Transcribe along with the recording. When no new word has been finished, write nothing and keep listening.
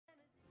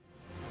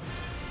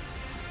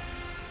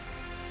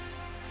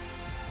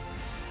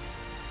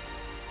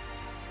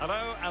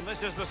Hello, and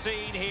this is the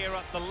scene here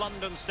at the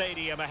London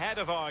Stadium ahead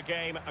of our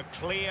game, a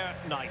clear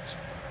night.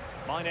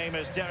 My name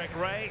is Derek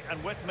Ray,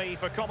 and with me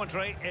for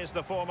commentary is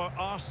the former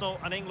Arsenal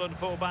and England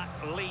fullback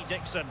Lee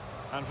Dixon.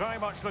 And very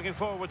much looking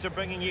forward to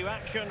bringing you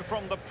action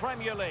from the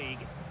Premier League.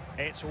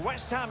 It's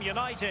West Ham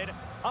United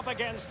up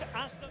against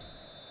Aston.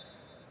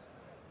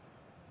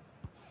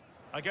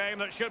 A game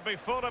that should be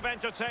full of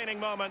entertaining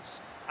moments,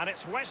 and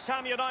it's West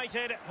Ham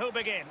United who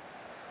begin.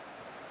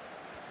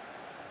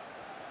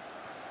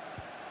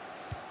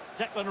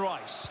 Declan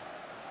Rice.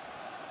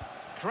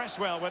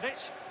 Cresswell with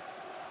it.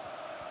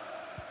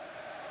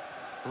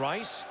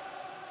 Rice.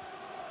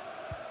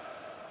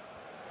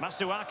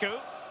 Masuaku.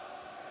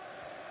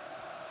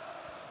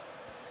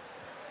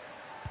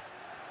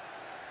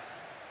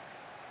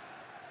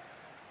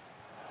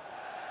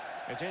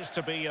 It is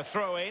to be a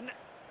throw-in.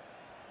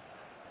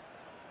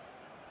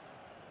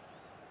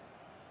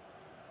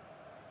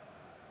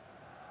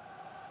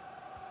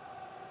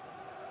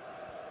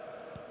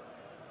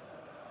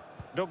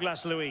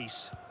 Douglas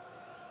Luiz.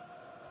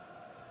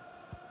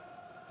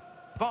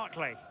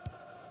 Barkley.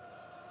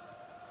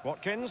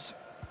 Watkins.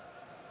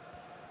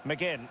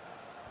 McGinn.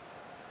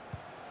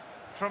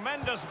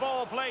 Tremendous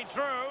ball played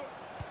through.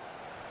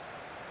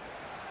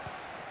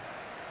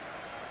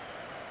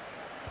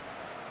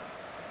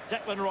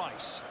 Declan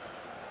Rice.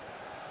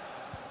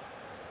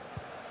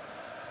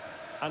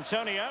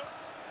 Antonio.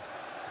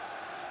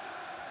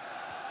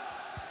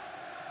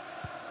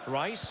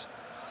 Rice.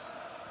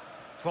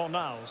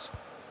 Fornals.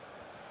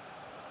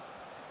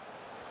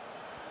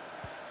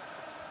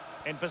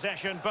 In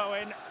possession,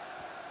 Bowen.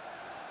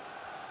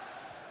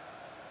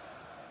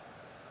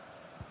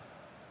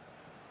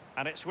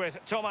 And it's with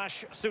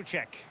Tomasz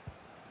Suchek.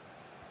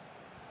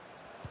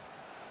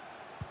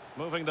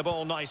 Moving the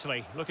ball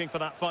nicely, looking for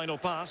that final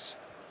pass.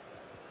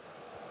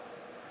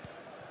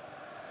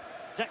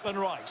 Declan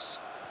Rice.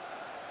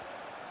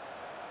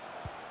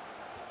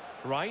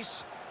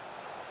 Rice.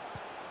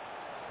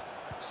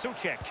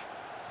 Suchek.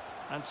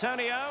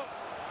 Antonio.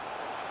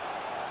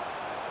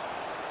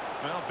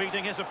 Well,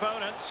 beating his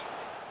opponent.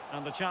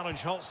 And the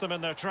challenge halts them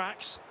in their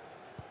tracks.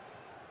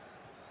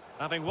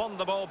 Having won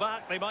the ball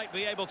back, they might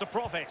be able to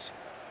profit.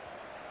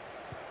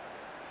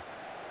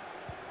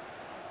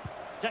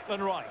 Declan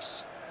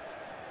Rice.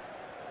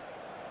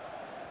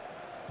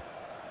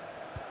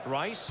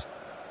 Rice.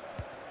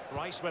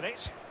 Rice with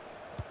it.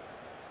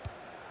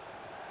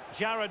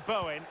 Jared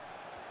Bowen.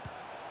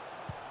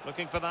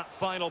 Looking for that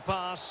final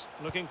pass.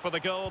 Looking for the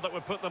goal that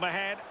would put them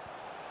ahead.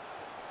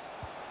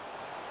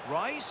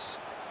 Rice.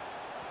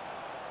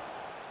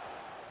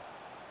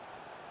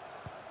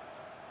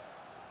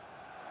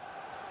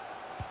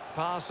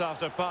 Pass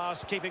after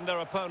pass, keeping their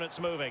opponents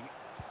moving.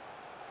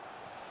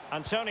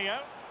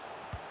 Antonio.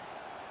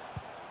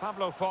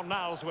 Pablo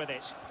Fornals with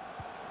it.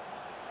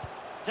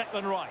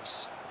 Declan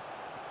Rice.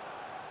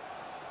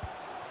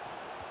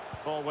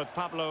 Ball with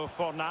Pablo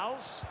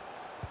Fornals.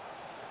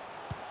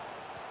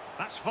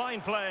 That's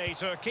fine play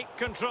to keep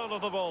control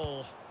of the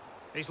ball.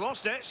 He's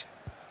lost it.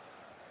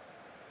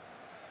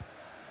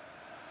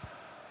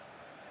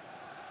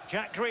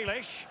 Jack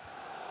Grealish.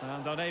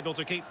 And unable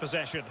to keep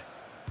possession.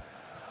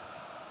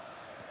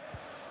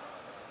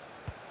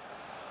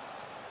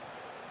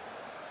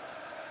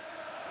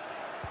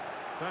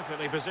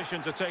 Perfectly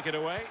positioned to take it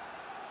away.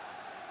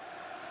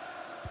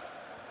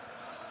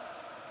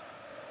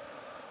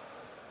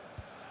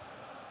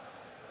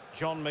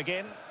 John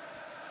McGinn.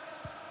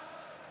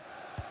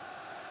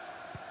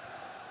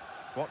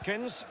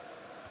 Watkins.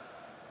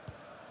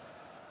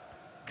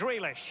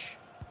 Grealish.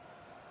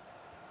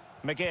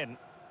 McGinn.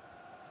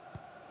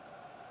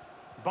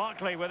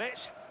 Barkley with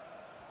it.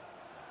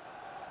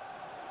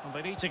 And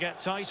they need to get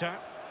tighter.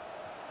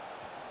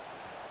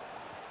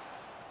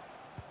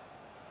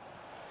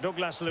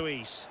 Douglas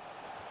Luiz.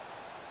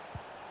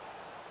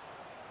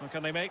 Or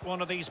can they make one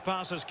of these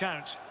passes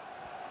count?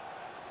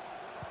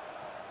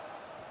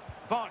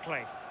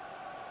 Barkley.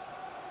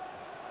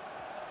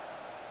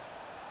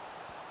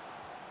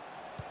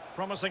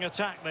 Promising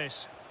attack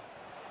this.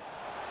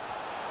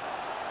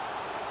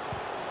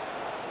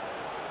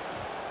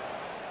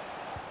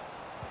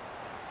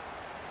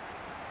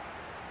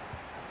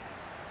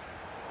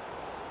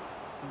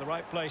 In the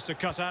right place to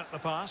cut out the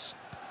pass.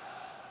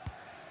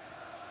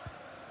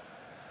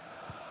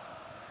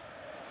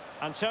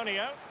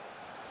 Antonio.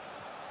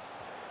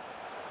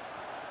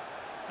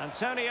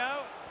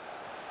 Antonio.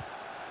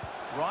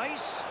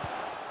 Rice.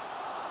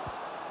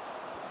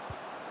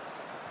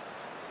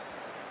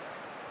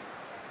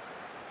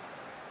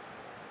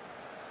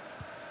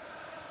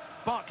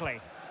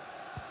 Barkley.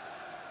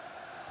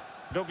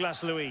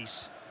 Douglas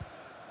Luiz.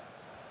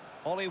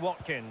 Ollie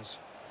Watkins.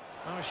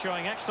 Oh,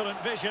 showing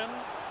excellent vision.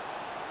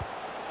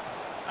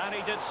 And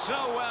he did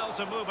so well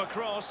to move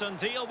across and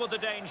deal with the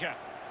danger.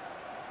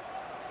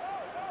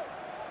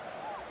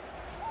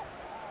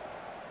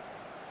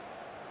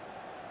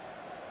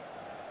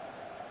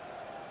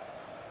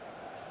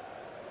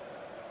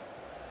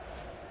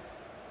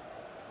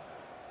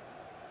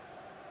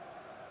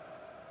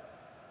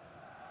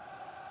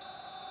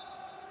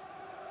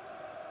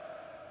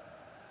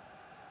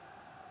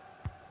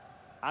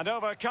 And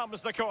over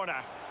comes the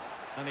corner.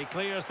 And he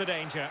clears the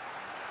danger.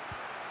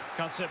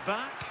 Cuts it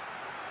back.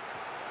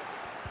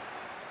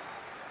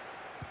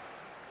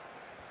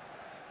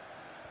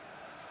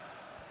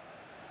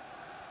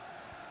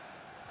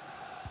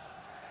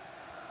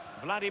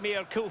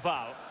 Vladimir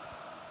Koval.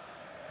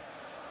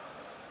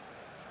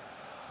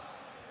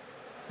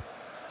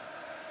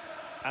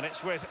 And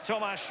it's with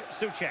Tomasz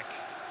Suchek.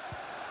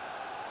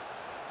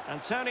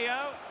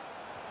 Antonio.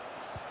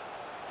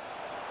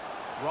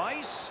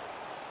 Rice.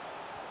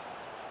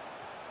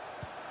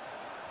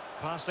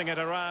 Passing it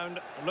around,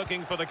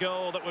 looking for the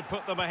goal that would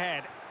put them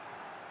ahead.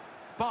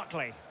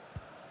 Barkley.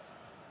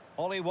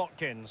 Ollie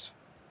Watkins.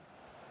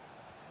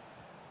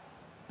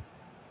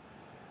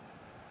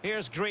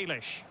 Here's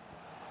Grealish.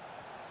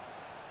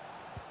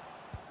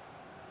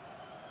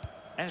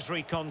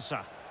 Ezri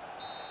Konsa.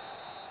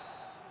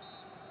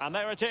 And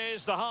there it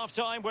is, the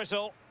half-time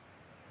whistle.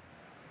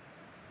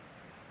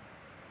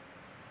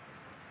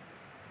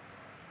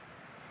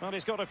 Well,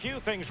 he's got a few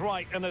things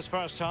right in this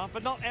first half,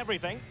 but not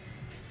everything.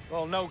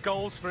 Well, no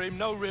goals for him,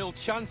 no real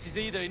chances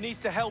either. He needs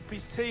to help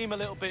his team a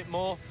little bit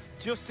more,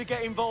 just to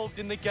get involved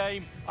in the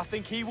game. I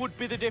think he would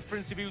be the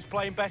difference if he was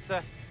playing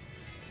better.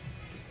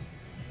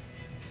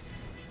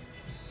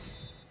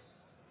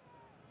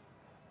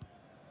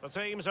 The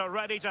teams are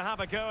ready to have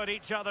a go at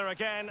each other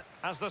again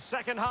as the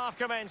second half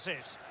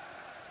commences.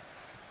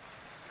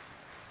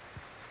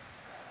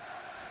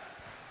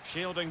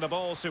 Shielding the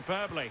ball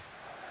superbly.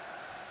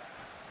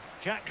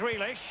 Jack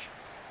Grealish.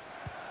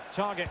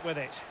 Target with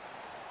it.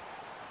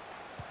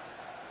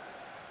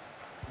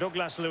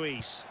 Douglas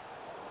Luiz.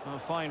 A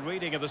fine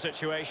reading of the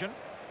situation.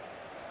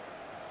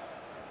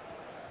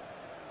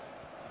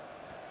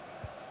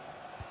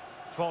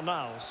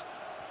 Fornals.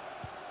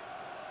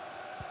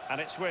 And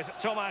it's with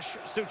Tomasz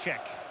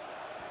Suchek.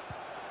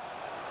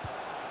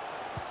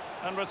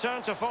 And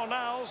return to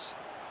Fornals.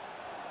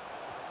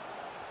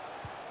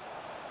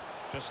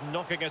 Just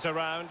knocking it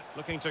around,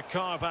 looking to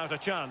carve out a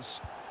chance.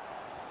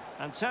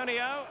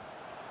 Antonio.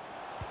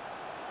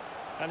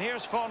 And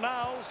here's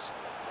Fornals.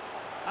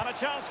 And a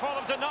chance for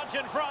them to nudge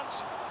in front.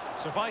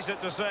 Suffice it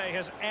to say,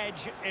 his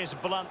edge is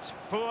blunt.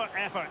 Poor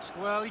effort.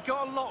 Well, he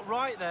got a lot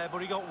right there,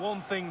 but he got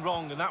one thing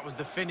wrong, and that was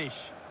the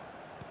finish.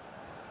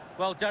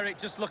 Well, Derek,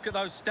 just look at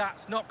those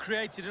stats. Not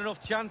created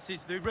enough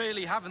chances. They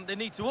really haven't. They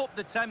need to up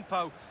the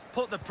tempo,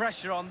 put the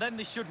pressure on, then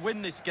they should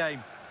win this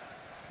game.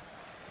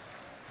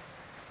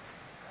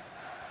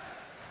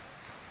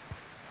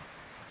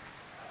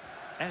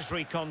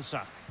 Ezri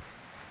Konsa.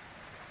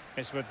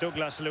 It's with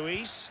Douglas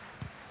Luiz.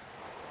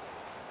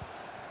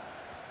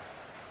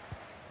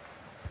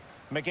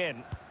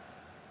 McGinn.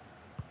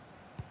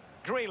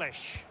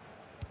 Grealish.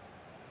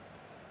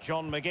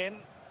 John McGinn.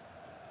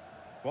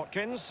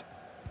 Watkins.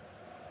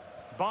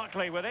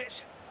 Barkley with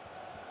it.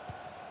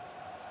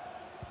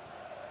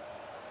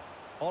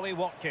 Ollie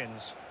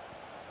Watkins.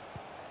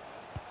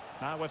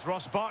 Now with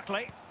Ross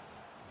Barkley.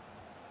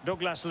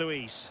 Douglas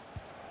Luiz.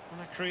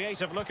 And a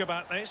creative look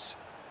about this.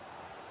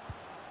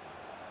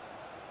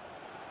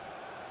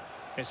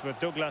 It's with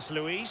Douglas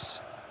Luiz.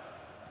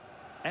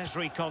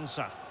 Ezri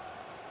Konsa.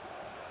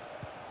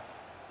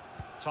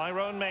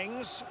 Tyrone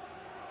Mings.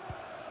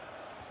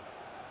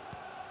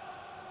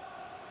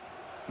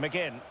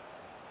 McGinn.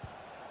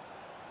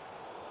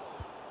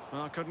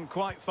 Well, couldn't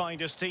quite find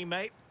his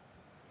teammate.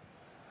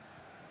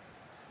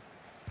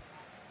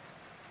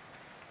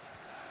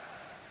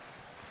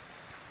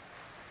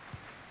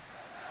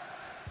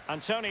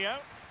 Antonio.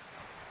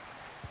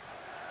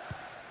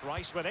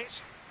 Rice with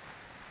it.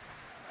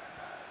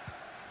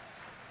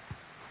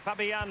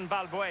 Fabian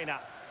Balbuena.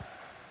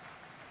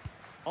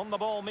 On the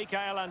ball,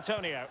 Michail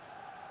Antonio.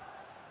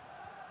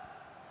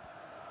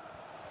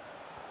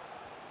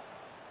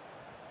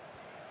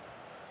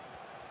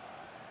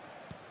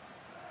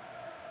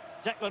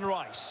 Declan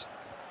Rice.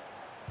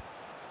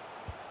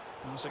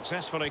 Well,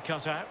 successfully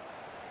cut out.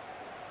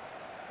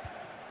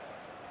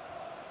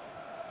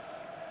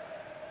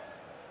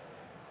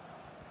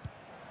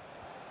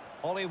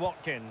 Ollie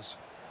Watkins.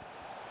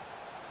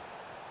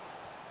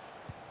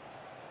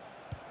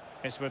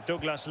 It's with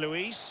Douglas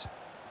Luiz.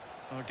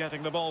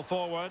 Getting the ball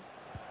forward.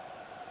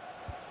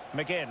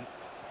 McGinn.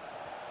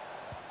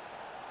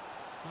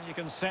 Well, you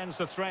can sense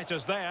the threat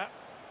is there.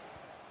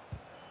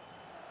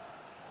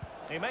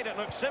 He made it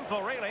look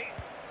simple, really.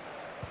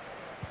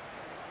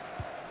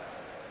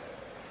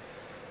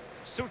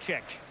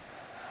 Suchek.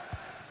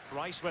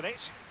 Rice with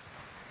it.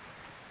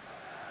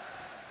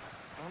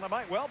 Well, there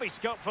might well be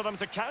scope for them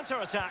to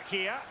counter-attack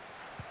here.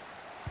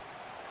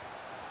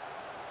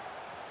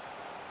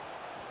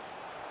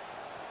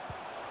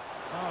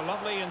 Oh,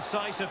 lovely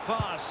incisive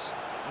pass.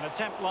 An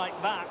attempt like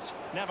that,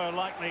 never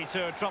likely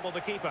to trouble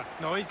the keeper.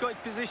 No, he's got his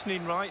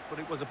positioning right, but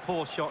it was a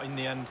poor shot in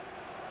the end.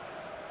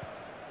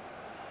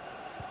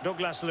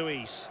 Douglas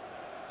Luiz.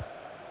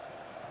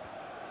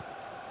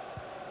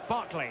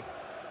 Barkley.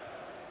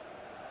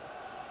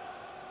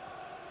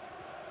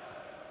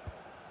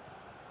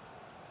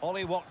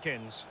 Ollie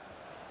Watkins.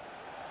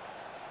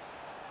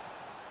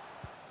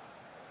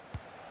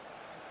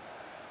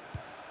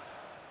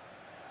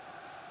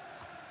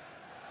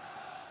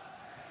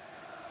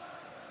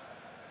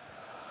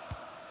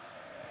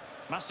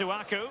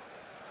 Masuaku.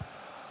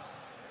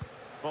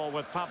 Ball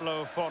with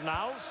Pablo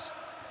Fornals.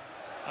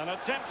 And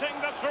attempting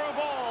the through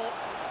ball.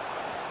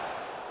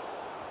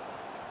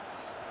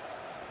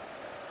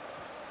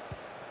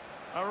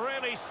 A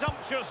really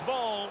sumptuous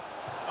ball.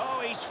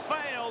 Oh, he's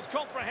failed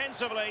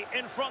comprehensively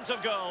in front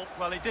of goal.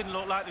 Well, it didn't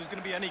look like there was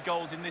going to be any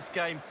goals in this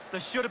game.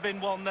 There should have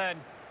been one then.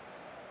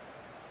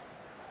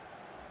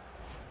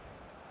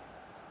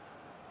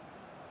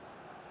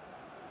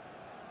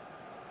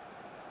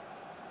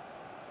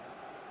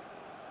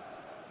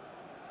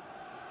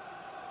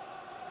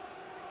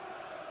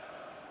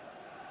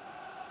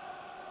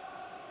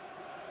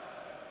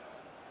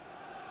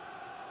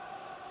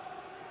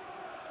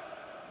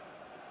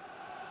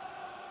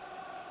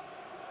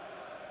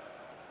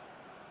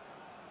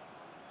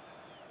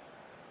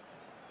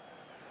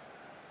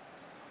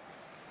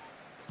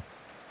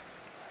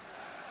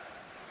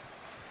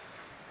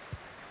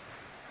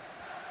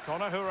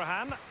 Conor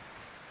Hourihane.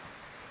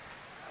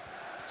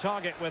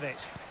 Target with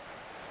it.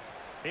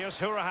 Here's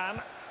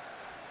Hourihane.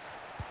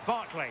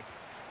 Barkley.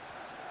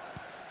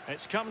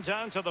 It's come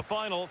down to the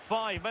final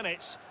 5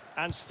 minutes,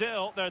 and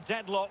still they're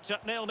deadlocked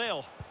at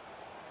 0-0.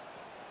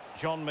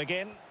 John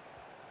McGinn.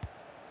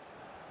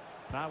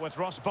 Now with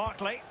Ross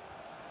Barkley.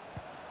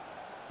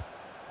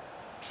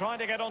 Trying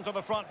to get onto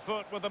the front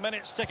foot with the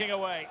minutes ticking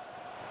away.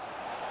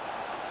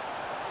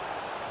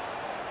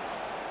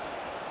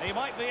 He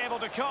might be able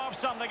to carve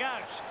something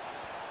out.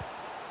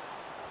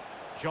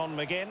 John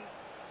McGinn.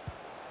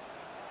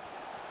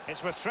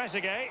 It's with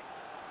Trezeguet.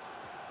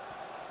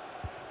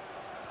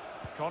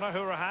 Conor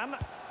Hourihane.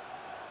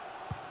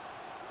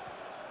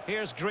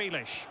 Here's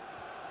Grealish.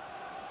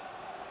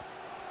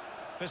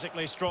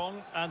 Physically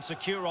strong and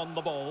secure on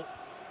the ball.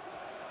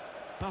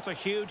 Not a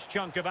huge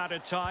chunk of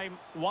added time,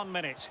 1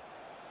 minute.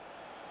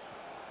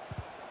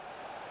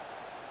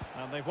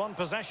 And they've won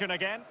possession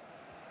again.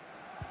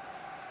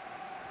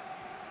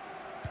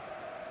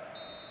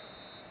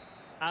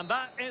 And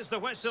that is the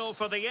whistle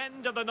for the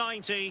end of the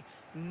 90.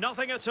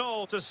 Nothing at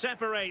all to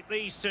separate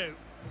these two.